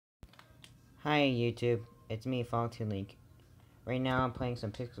Hi YouTube, it's me, Link. Right now I'm playing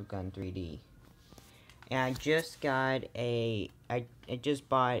some Pixel Gun 3D. And I just got I just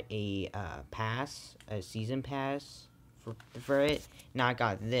bought a a season pass for it. Now I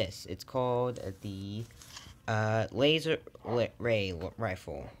got this. It's called the laser ray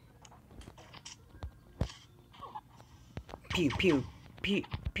rifle. Pew pew pew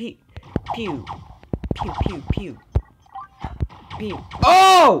pew pew pew pew pew pew.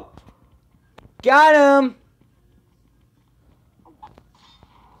 Oh! Got him!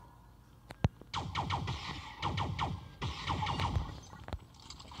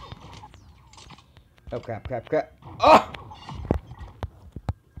 Oh crap, crap, crap. Oh!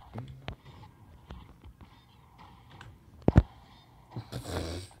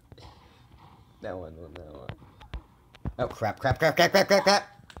 That one. Oh crap, crap, crap, crap, crap, crap,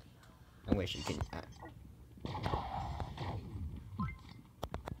 crap. I wish you could.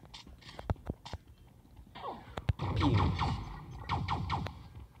 Pew.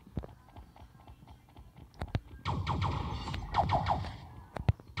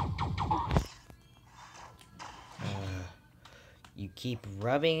 You keep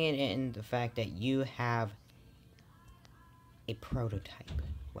rubbing it in the fact that you have a prototype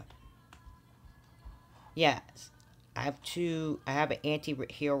weapon. Yes, I have two. I have an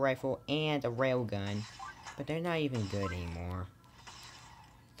anti-hero rifle and a railgun, but they're not even good anymore.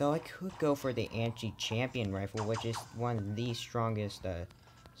 Though I could go for the anti-champion rifle, which is one of the strongest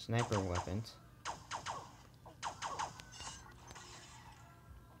sniper weapons.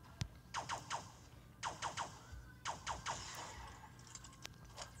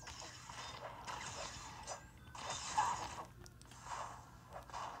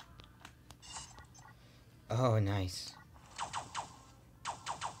 Oh, nice.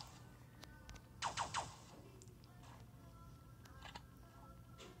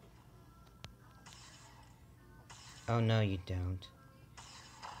 Oh, no, you don't.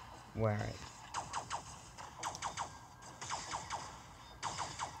 Where?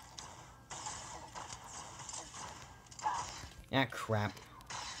 Ah, crap.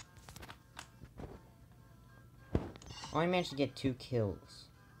 Oh, I managed to get 2 kills.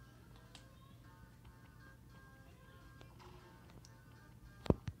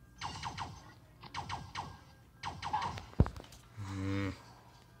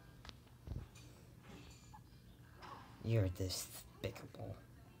 You're despicable.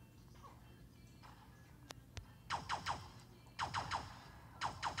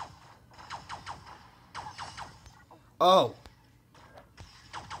 Oh!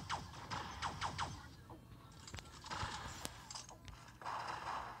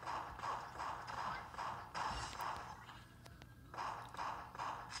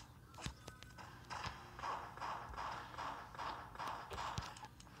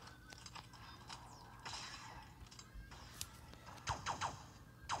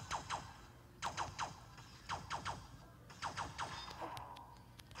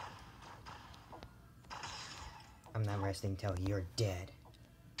 I'm not resting till you're dead.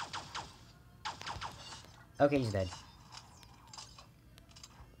 Okay, he's dead.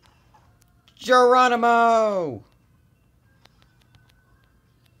 Geronimo!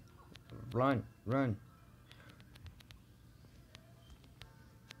 Run, run.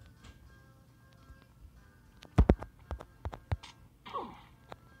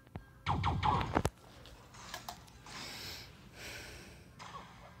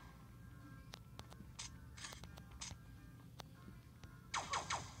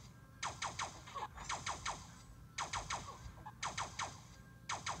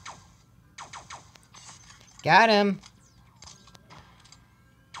 Got him!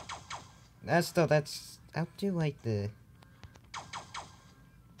 I do like the...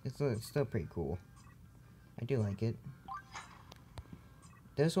 It's still pretty cool. I do like it.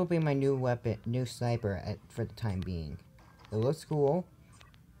 This will be my new weapon, new sniper for the time being. It looks cool.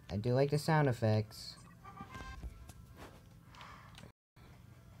 I do like the sound effects.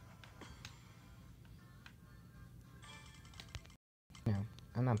 No,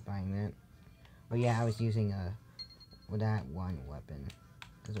 I'm not buying that. Oh yeah, I was using that one weapon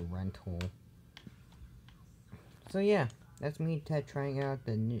as a rental. So yeah, that's me trying out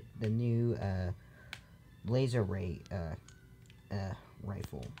the new laser ray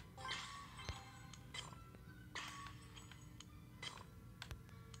rifle.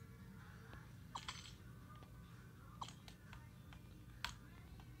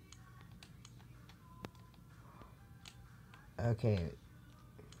 Okay.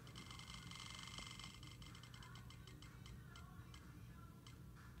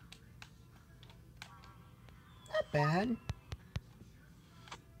 Not bad.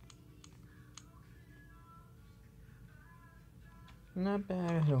 Not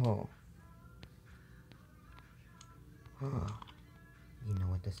bad at all. Huh. You know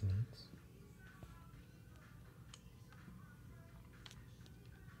what this means?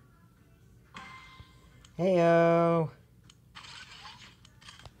 Heyo!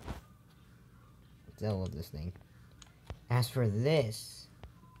 I love this thing. As for this...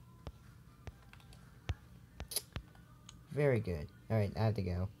 Very good. Alright, I have to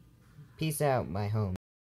go. Peace out, my home.